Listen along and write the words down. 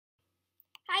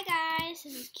Hi guys,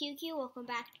 this is QQ. Welcome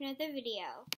back to another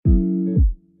video.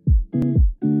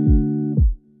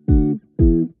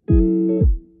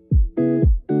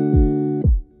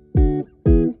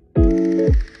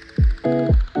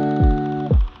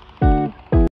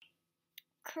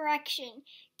 Correction,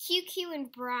 QQ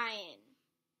and Brian.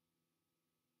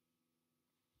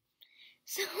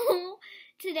 So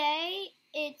today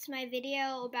it's my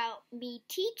video about me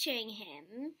teaching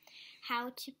him how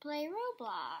to play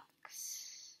Roblox.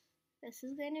 This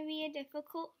is going to be a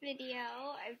difficult video.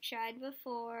 I've tried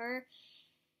before.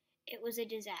 It was a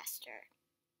disaster.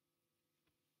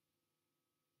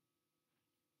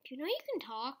 Do you know you can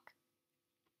talk?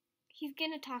 He's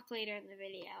going to talk later in the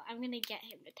video. I'm going to get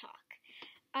him to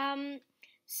talk.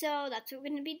 So that's what we're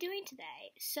going to be doing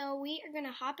today. So we are going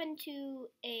to hop into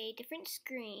a different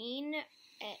screen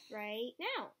right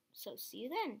now. So see you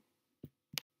then.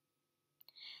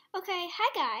 Okay, hi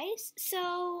guys.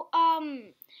 So,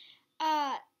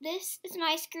 this is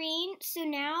my screen. So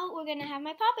now we're going to have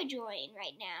my papa join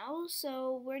right now.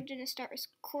 So we're going to start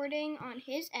recording on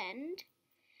his end.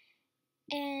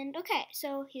 And okay,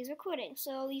 so he's recording.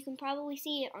 So you can probably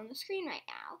see it on the screen right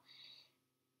now.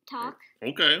 Talk.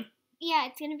 Okay. Yeah,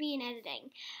 it's going to be in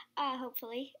editing,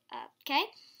 hopefully. Okay,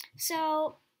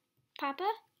 so, Papa,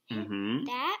 hit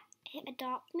that, hit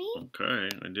adopt me. Okay,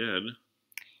 I did.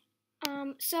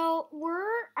 So,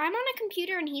 I'm on a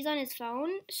computer and he's on his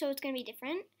phone, so it's going to be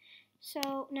different.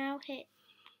 So, now hit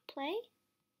play.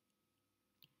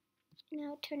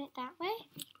 Now turn it that way.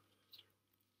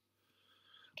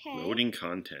 Okay. Loading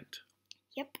content.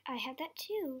 Yep, I have that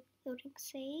too. Loading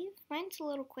save. Mine's a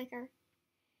little quicker.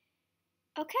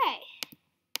 Okay,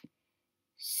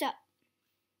 so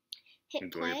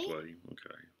hit play.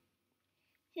 Okay.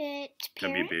 Hit parent.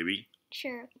 Can I be a baby?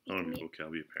 Sure. I want to be okay.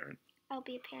 I'll be a parent. I'll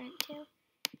be a parent too.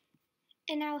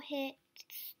 And now hit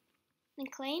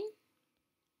and claim.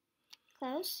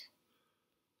 Close.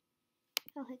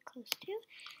 I'll hit close too.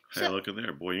 Hey, look at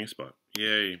there, boarding spot.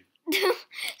 Yay!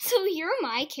 So you're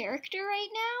my character right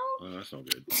now. Oh, that's not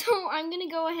good. So I'm gonna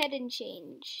go ahead and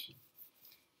change.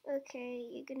 Okay,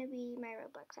 you're gonna be my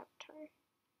Roblox avatar.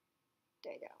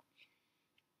 There you go.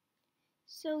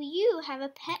 So you have a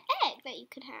pet egg that you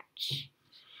could hatch.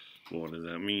 What does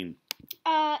that mean?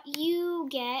 You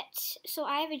get, so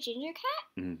I have a ginger cat.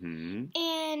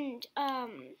 And, I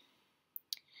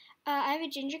have a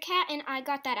ginger cat and I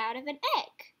got that out of an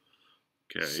egg.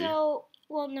 Okay. So,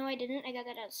 well, no, I didn't. I got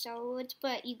that out of Star Wars,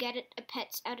 but you get it,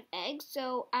 pets out of eggs.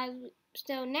 So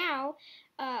now,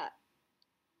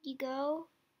 you go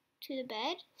to the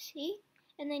bed, see?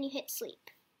 And then you hit sleep.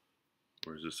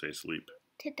 Where does it say sleep?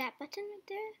 Hit that button right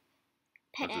there.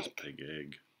 Pet That's egg. this big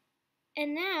egg.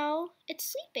 And now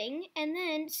it's sleeping, and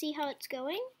then see how it's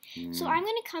going? So I'm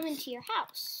going to come into your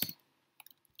house.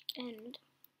 And,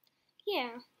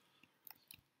 yeah.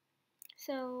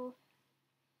 So,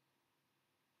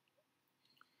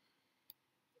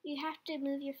 you have to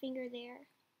move your finger there.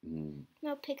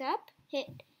 Now pick up, hit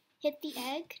the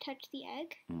egg, touch the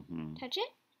egg. Touch it.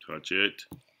 Touch it.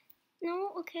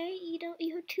 No, okay,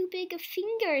 you have too big of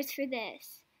fingers for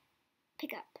this.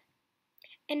 Pick up.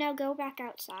 And now go back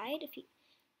outside. If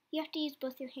you have to use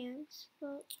both your hands.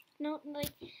 Well, no,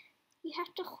 like, you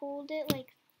have to hold it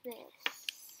like this.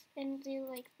 And do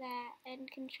like that and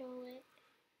control it.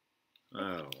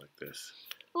 I don't like this.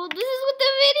 Well, this is what the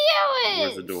video is.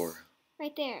 Where's the door?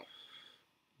 Right there.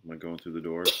 Am I going through the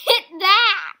door? Hit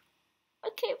that!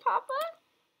 Okay, Papa.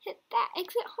 Hit that.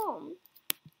 Exit home.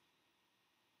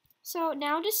 So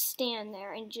now just stand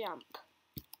there and jump.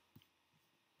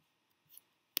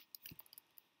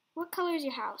 What color is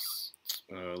your house?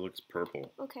 It looks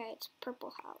purple. Okay, it's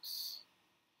purple house.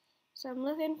 So I'm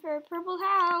looking for a purple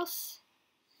house.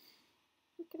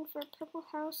 Looking for a purple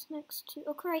house next to...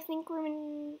 Okay, I think we're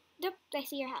in... Yep, I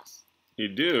see your house. You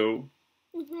do?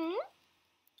 Do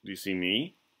you see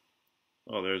me?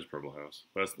 Oh, there's a purple house.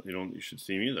 You should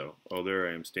see me though. Oh, there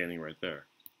I am standing right there.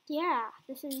 Yeah,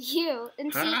 this is you.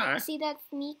 And see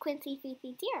that's me, Quincy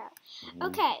 330.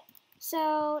 Okay,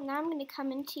 so now I'm gonna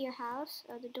come into your house.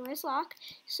 Oh, the door is locked.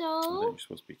 So I thought you're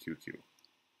supposed to be QQ.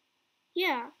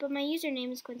 Yeah, but my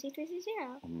username is Quincy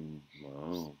 330.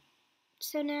 Wow.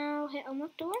 So now hit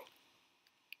unlock door.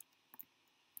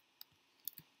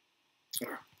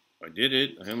 I did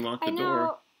it. I unlocked the door.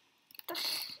 Know.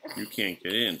 You can't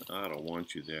get in. I don't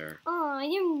want you there. Oh,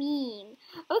 you're mean.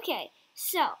 Okay,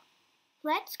 so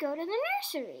let's go to the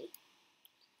nursery.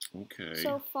 Okay.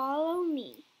 So follow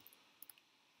me.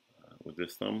 With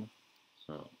this thumb?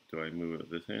 Oh, do I move it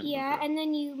with this hand? Yeah, okay. and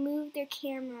then you move their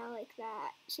camera like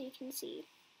that so you can see.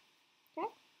 Okay?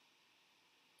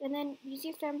 And then use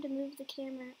your thumb to move the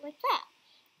camera like that.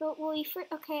 Well, you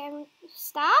okay.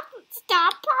 Stop,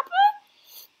 Papa.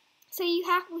 So we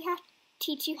have to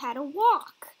teach you how to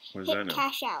walk. What is Hit that now?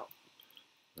 cash out.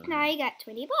 Now you got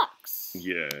 $20.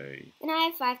 Yay. And I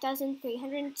have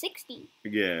 5,360.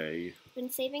 Yay.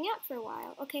 Been saving up for a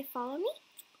while. Okay, follow me.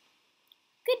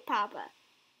 Good, Papa.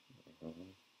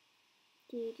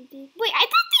 Wait, I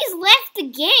thought these left the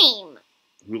game.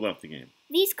 Who left the game?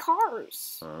 These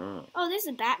cars. Oh. Oh, this is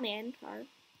a Batman car.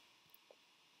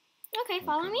 Okay,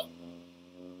 follow me.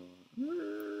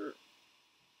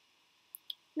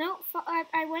 No,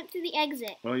 I went through the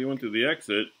exit. Oh, you went through the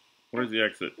exit. Where's the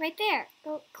exit? Right there.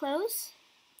 Go close.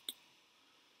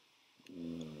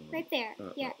 Right there.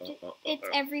 Yeah, it's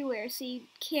everywhere, so you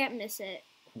can't miss it.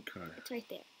 Okay. It's right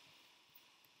there.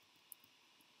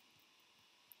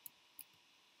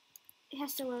 It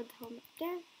has to load the whole map.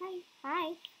 There.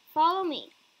 Hi. Follow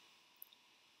me.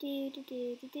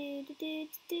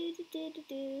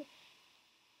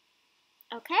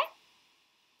 Okay.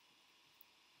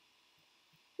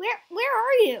 Where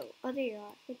are you? Oh, there you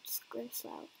are. It's good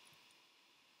slow.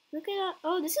 Look at that.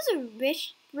 Oh, this is a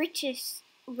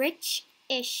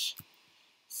rich-ish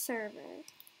server.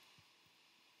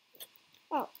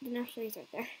 Oh, the nursery's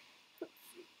right there.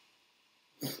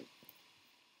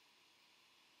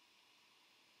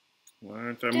 Why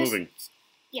aren't I moving?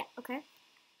 Yeah, okay.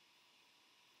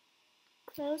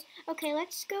 Close. Okay,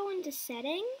 let's go into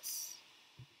settings.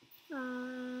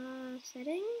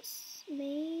 Settings.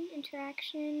 Main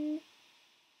interaction.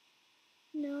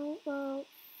 No, well,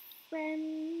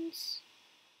 friends.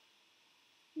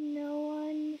 No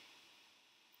one.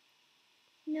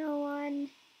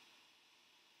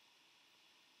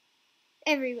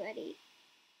 Everybody.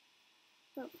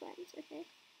 Oh, friends, okay.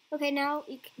 Okay, now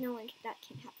that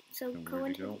can't happen. So go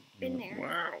into in there.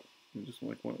 Wow. You just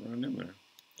went right in there.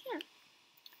 Yeah.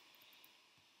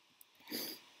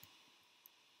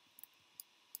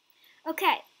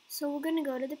 Okay, so we're gonna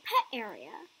go to the pet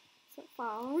area. So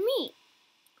follow me.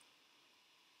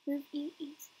 Move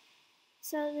easy.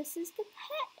 So this is the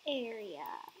pet area,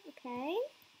 okay?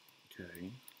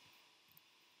 Okay.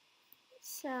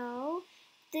 So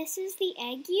this is the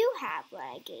egg you have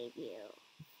that I gave you.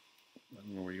 I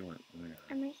don't know where you went.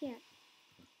 I'm right here.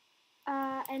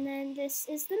 And then this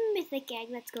is the mythic egg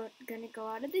that's gonna go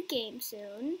out of the game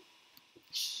soon.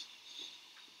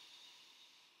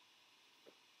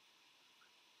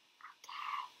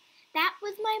 That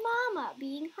was my mama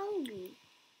being hungry.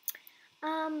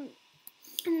 And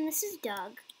then this is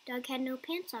Doug. Doug had no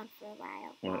pants on for a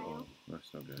while. Uh-oh,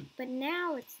 that's no good. But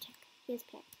now he has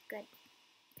pants. Good.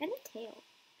 And a tail.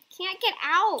 I can't get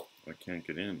out. I can't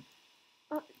get in.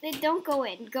 Oh, don't go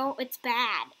in. It's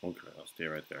bad. Okay, I'll stay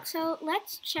right there. So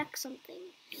let's check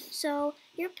something. So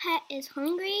your pet is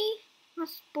hungry,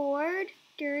 bored,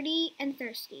 dirty, and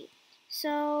thirsty.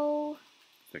 So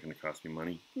Is that going to cost me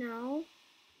money? no.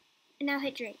 And now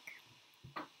hit drink.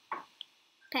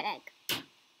 Pet egg.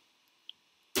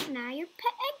 Now your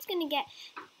pet egg's gonna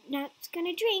it's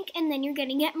gonna drink, and then you're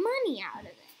gonna get money out of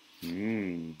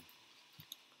it.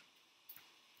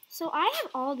 So I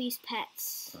have all these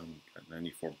pets. Got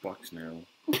 $94 now.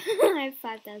 I have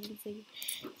 5,000.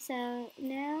 So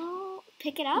now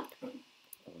pick it up. Do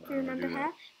you remember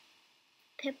how?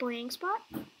 Pit boarding spot.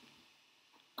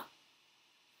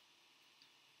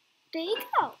 There you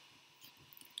go.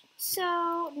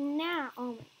 So now,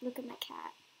 oh, look at my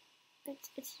cat.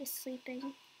 It's just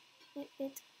sleeping.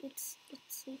 It's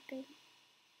sleeping.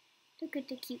 Look at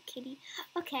the cute kitty.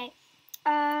 Okay.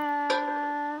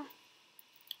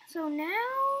 So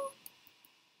now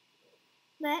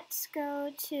let's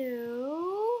go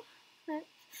to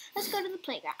the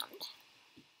playground.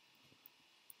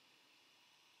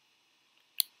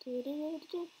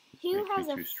 Who has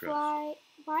a fly?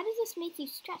 Why does this make you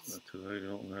stressed? Because I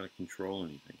don't know how to control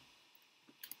anything.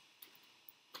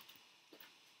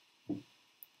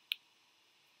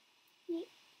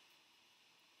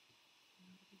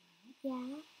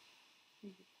 Yeah.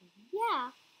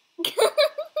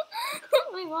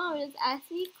 My mom just asked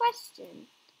me a question.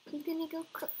 She's gonna go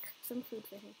cook some food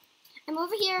for him. I'm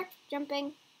over here,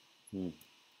 jumping.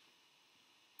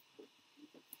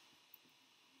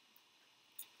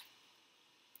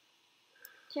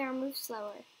 Sarah, move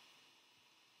slower.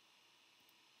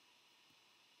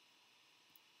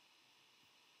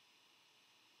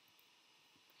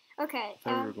 Okay. I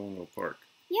thought we were going to a park.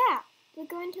 Yeah, we're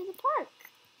going to the park.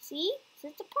 See?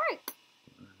 This is the park.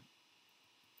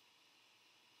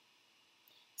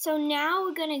 So now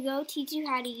we're gonna go teach you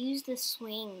how to use the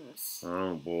swings.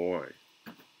 Oh boy.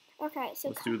 Okay, so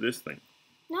let's do this thing.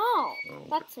 No, okay.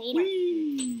 That's later.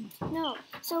 Whee! No,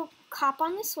 so hop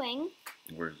on the swing.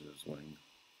 Where's the swing?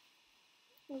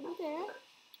 Over there.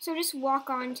 So just walk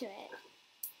onto it.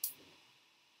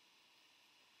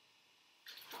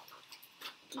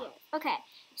 Yeah. Okay.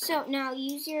 So now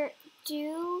use your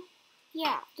do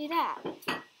that.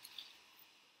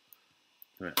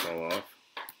 Can I fall off?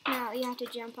 Now you have to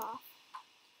jump off.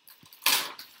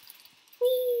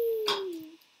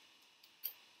 Whee!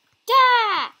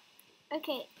 Da!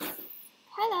 Okay.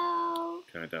 Hello.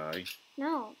 Can I die?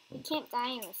 No, you can't die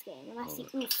in this game unless you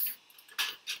oof.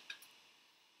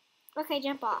 Okay,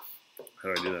 jump off.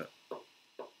 How do I do that?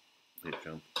 Hit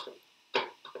jump.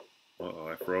 Uh-oh,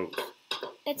 I froze.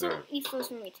 It's There. you froze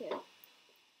for me too.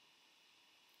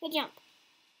 Good jump.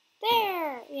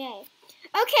 There! Yay.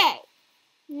 Okay.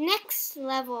 Next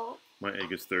level. My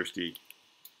egg is thirsty.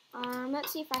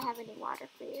 Let's see if I have any water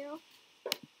for you.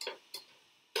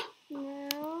 No.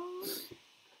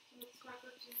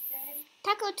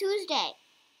 Taco Tuesday.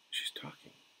 She's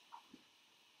talking.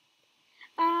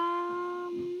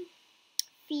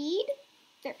 Feed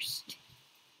thirst.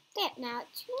 There, now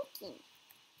it's drinking.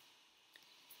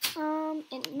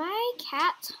 And my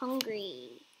cat's hungry.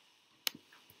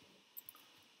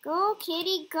 Go,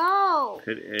 kitty, go.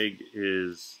 Pet egg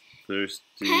is thirsty.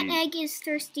 Pet egg is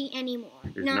thirsty anymore.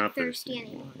 Is Not thirsty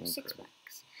anymore. Okay. $6.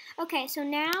 Okay, so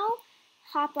now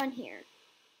hop on here.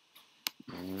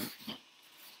 Alright.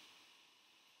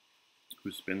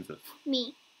 Who spins this?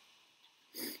 Me.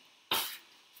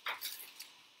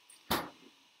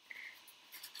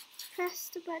 Press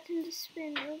the button to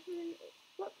spin over and over.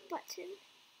 What button?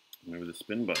 Remember the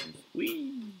spin buttons.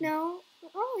 Whee! No.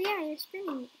 Oh, yeah, you're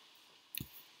spinning.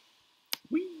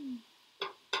 Whee!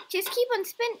 Just keep on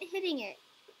hitting it.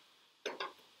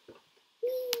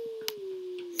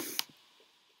 Whee!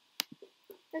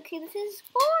 Okay, this is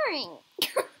boring.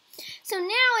 So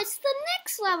now it's the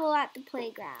next level at the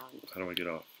playground. How do I get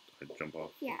off? I jump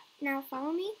off. Yeah, now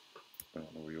follow me. I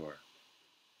don't know where you are.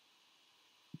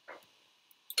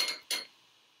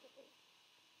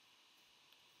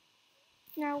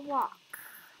 Now walk.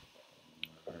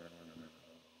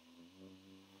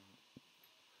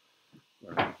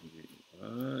 What?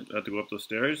 I have to go up those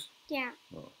stairs? Yeah,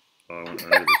 Oh, I went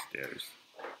under the stairs.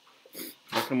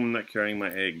 How come I'm not carrying my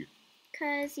egg?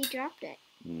 because you dropped it.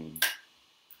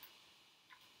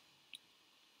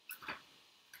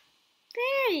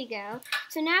 There you go.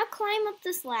 So now climb up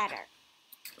this ladder.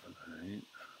 Alright.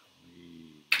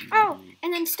 Oh,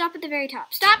 and then stop at the very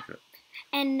top. Stop! Okay.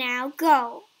 And now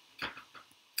go.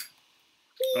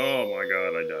 Oh my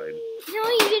god, I died. No,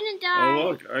 you didn't die. Oh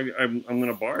look, I'm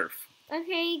gonna barf.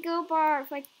 Okay, go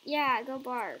barf. Like, yeah, go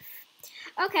barf.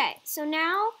 Okay, so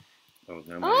now... Oh,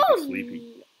 now my egg is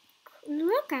sleepy.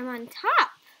 Look, I'm on top.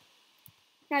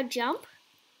 Now jump.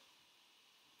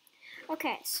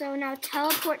 Okay, so now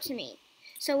teleport to me.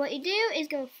 So what you do is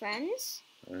go friends,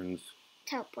 Friends,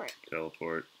 teleport,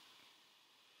 teleport.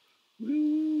 Woo!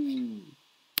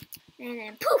 and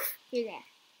then poof, you're there.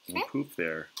 And Okay? poof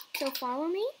there. So follow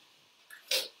me.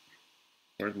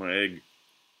 Where's my egg?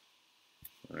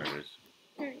 There it is.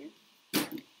 There you go.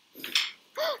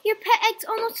 Your pet egg's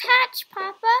almost hatched,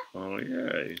 Papa. Oh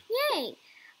yay. Yay.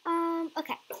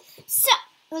 Okay. So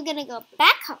we're gonna go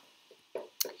back home.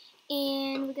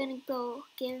 And we're gonna go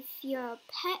give your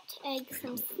pet egg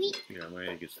some sleep. Yeah, my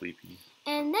egg is sleepy.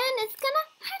 And then it's gonna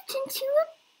hatch into a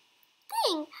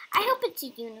thing. I hope it's a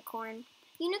unicorn.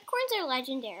 Unicorns are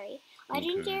legendary.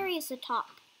 Legendary is the top.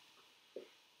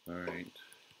 Alright.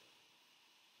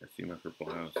 I see my purple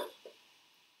house.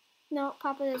 No,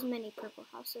 Papa, there's many purple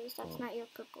houses. That's Oh. not your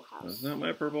purple house. That's not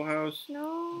my purple house.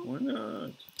 No. Why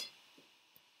not?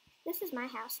 This is my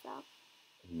house, though.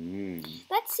 Mm.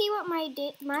 Let's see what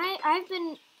I've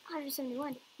been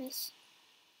 171. Nice.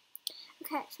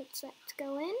 Okay, so let's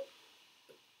go in.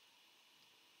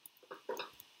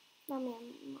 Let me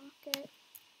unlock it.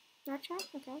 Not try?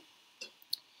 Okay.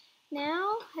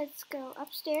 Now, let's go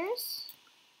upstairs.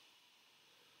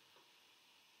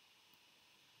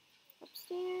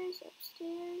 Upstairs.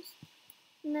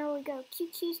 Now we go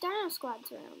QQ's Dino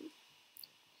Squad's room.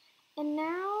 And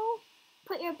now,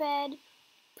 put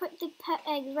the pet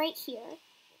egg right here.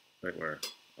 Right where?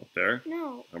 Up there?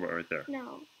 No, How about right there?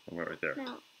 no, How about right there?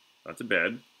 no. That's a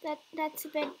bed. That's a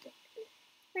bed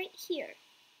right here.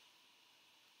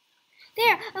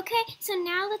 There, okay, so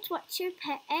now let's watch your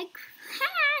pet egg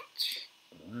hatch.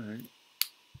 Alright.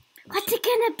 What's it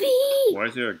gonna be? Why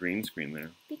is there a green screen there?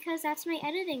 Because that's my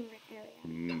editing area.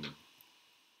 Mm.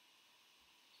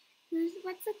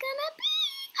 What's it gonna be?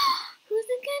 Who's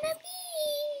it gonna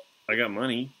be? I got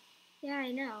money. Yeah,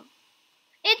 I know.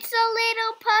 It's a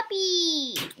little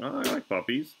puppy. Oh, I like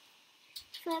puppies.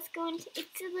 So let's go into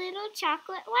It's a Little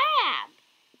Chocolate Lab.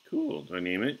 Cool. Do I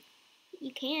name it?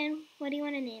 You can. What do you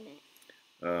want to name it?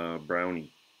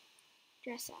 Brownie.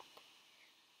 Dress up.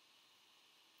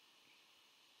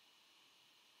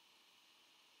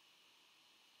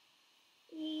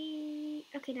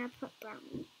 Okay, now put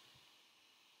Brownie.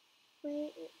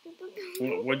 Wait.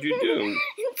 What'd you do?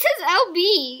 It says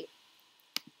LB.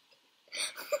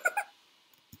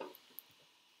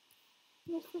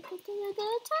 Let's look at the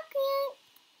chocolate.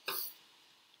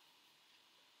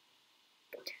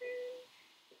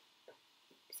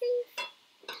 Safe.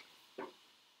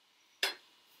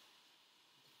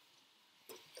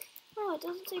 Oh, it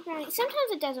doesn't say brownie.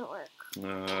 Sometimes it doesn't work.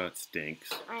 It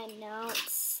stinks. I know, it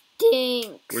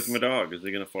stinks. Where's my dog? Is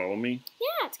he gonna follow me?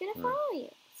 Yeah, it's gonna follow you.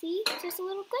 See? It's just a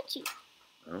little glitchy.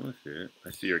 I don't see it.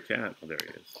 I see your cat. Oh, there he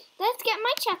is. Let's get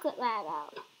my chocolate lab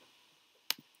out.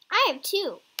 I have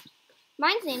two.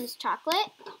 Mine's name is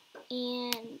Chocolate.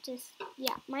 And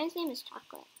mine's name is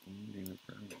Chocolate.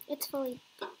 It's fully...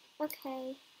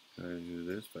 Okay. Can I do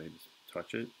this? If I just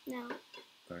touch it? No.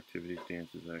 Activities,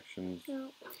 dances, actions.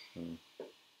 No.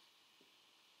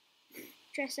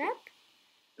 Dress up.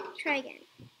 Try again.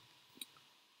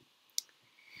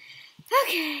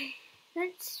 Okay.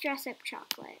 Let's dress up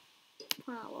Chocolate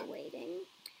while we're waiting.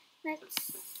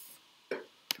 Let's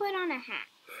put on a hat.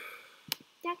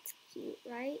 That's cute,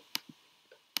 right?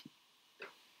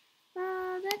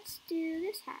 Let's do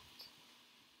this hat.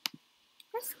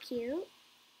 That's cute.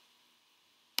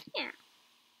 Yeah.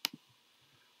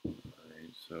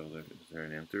 Alright, so is there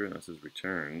an enter? And this is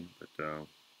return, but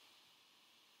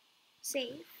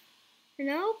Save.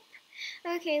 Nope.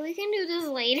 Okay, we can do this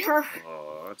later.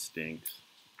 Oh, that stinks.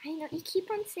 I know, you keep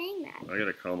on saying that. I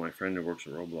gotta call my friend who works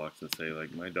at Roblox and say,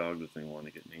 like, my dog doesn't want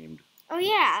to get named. Oh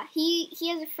yeah, he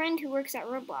has a friend who works at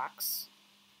Roblox.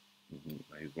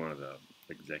 He's one of the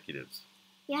executives.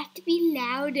 You have to be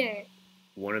louder.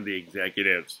 One of the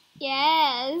executives.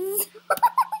 Yes.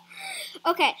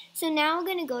 Okay, so now we're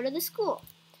gonna go to the school.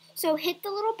 So hit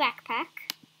the little backpack.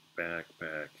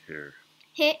 Backpack here.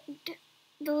 Hit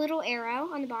the little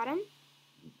arrow on the bottom.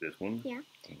 This one? Yeah.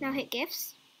 Now hit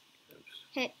gifts.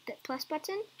 Hit the plus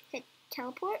button. Hit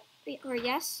teleport. Or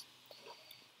yes.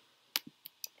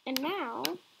 And now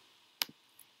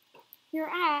you're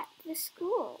at the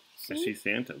school. I see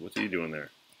Santa. What's he doing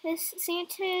there? This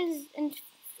Santa's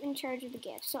in charge of the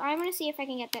gifts. So I'm gonna see if I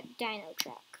can get that dino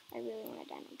truck. I really want a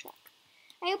dino truck.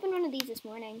 I opened one of these this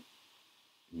morning.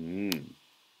 Please be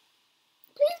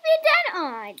a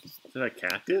dino. Is that a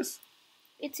cactus?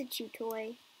 It's a chew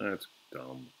toy. That's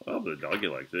dumb. Oh, but the doggy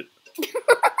likes it.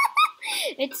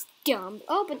 It's dumb.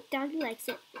 Oh, but doggy likes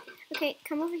it. Okay,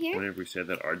 come over here. Whenever we said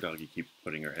that, our doggy keeps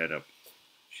putting her head up.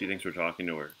 She thinks we're talking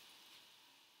to her.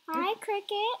 Hi,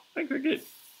 Cricket. Hi, Cricket.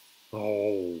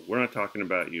 Oh, we're not talking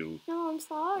about you. No, I'm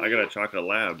sorry. I got a chocolate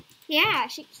lab. Yeah,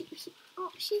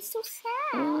 oh, she's so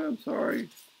sad. Oh, I'm sorry.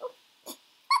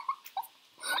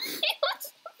 She was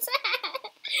so sad.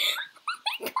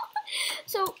 Oh my God.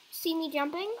 So, see me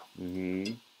jumping?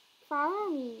 Mm-hmm. Follow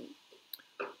me.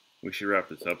 We should wrap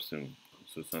this up soon,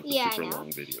 so it's not a super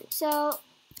long video. So,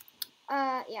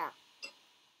 yeah.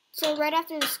 So right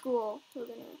after the school, we're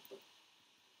gonna...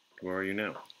 Where are you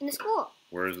now? In the school.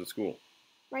 Where is the school?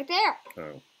 Right there.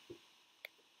 Oh.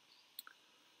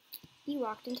 You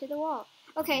walked into the wall.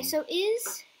 Okay, so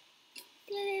is...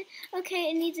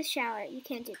 Okay, it needs a shower. You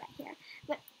can't do that here.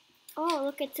 But, oh,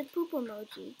 look, it's a poop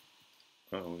emoji.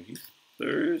 Oh, he's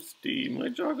thirsty. My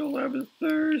chocolate lab is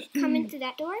thirsty. Come into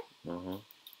that door. Uh-huh.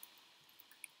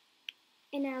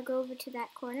 And now go over to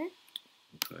that corner.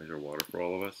 Okay, is there water for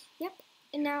all of us? Yep.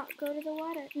 And now go to the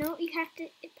water. No, you have to,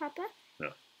 Papa.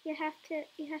 No. You have to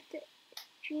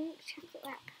drink chocolate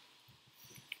lap.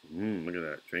 Look at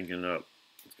that, drinking it up.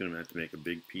 It's gonna have to make a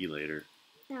big pee later.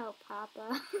 No,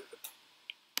 Papa.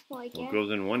 Well, What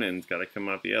goes in one end, it's gotta come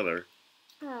out the other.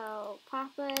 Oh,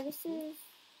 Papa, this is...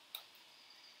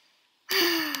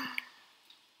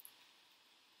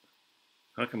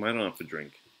 How come I don't have to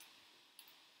drink?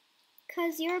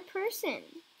 'Cause you're a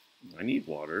person. I need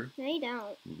water. No, you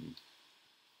don't.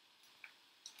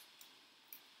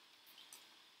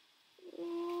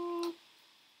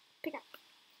 Pick up.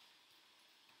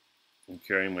 I'm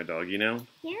carrying my doggy now?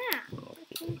 Yeah. Oh,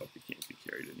 the puppy can't be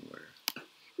carried anywhere.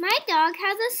 My dog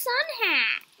has a sun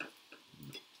hat.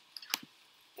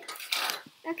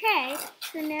 Okay,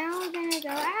 so now we're gonna go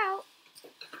out.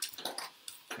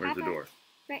 Where's the Papa. door?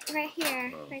 Right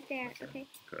here. Oh, right there. Okay.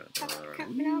 Okay. Papa, All right.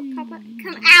 no, Papa,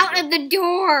 come out of the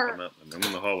door. I'm in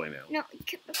the hallway now. No,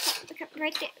 come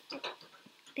right there.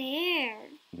 There.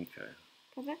 Okay.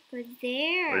 Papa, go Oh, you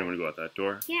there. want to go out that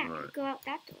door? Yeah, All right. go out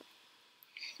that door.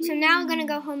 So now we're gonna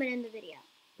go home and end the video.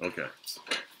 Okay.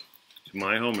 To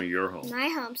my home or your home? My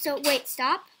home. So wait,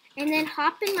 stop, and then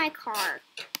hop in my car.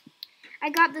 I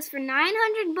got this for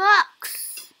 900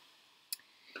 bucks.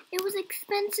 It was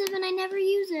expensive, and I never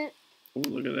use it. Oh,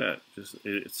 look at that!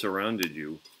 It surrounded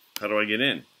you. How do I get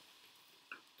in?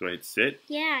 Do I hit sit?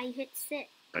 Yeah, you hit sit.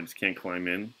 I just can't climb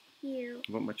in. You.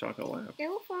 How about my chocolate lab? It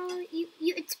will follow you.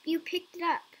 You picked it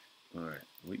up. All right.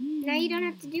 Now you don't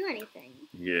have to do anything.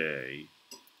 Yay!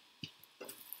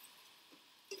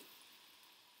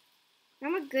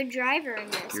 I'm a good driver in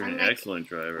this. You're an excellent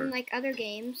driver. Unlike other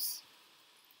games.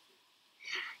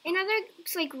 In other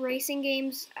like racing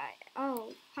games,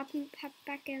 hop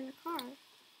back in the car.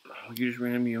 Oh, you just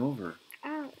ran me over.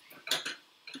 Oh,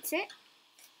 that's it.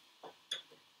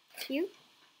 You.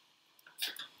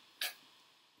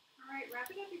 All right, wrap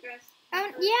it up, you guys.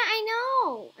 Oh yeah, I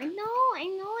know,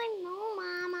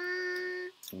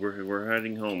 Mama. We're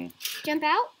heading home. Jump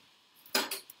out.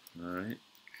 All right.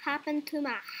 Hop into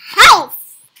my house.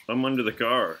 I'm under the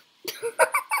car.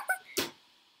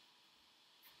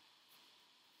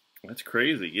 That's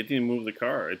crazy. You didn't move the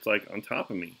car. It's like on top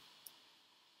of me.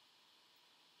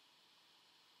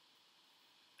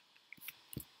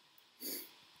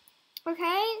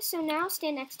 Okay, so now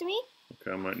stand next to me.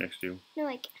 Okay, I'm right next to you. No,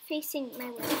 like facing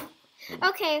my way.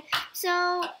 Okay,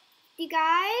 so you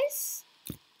guys,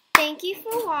 thank you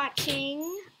for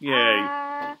watching.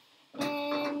 Yay.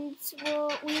 And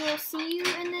we will see you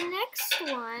in the next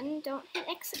one. Don't hit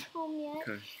exit home yet.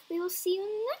 Okay. We will see you in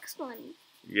the next one.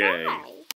 Yay. Bye.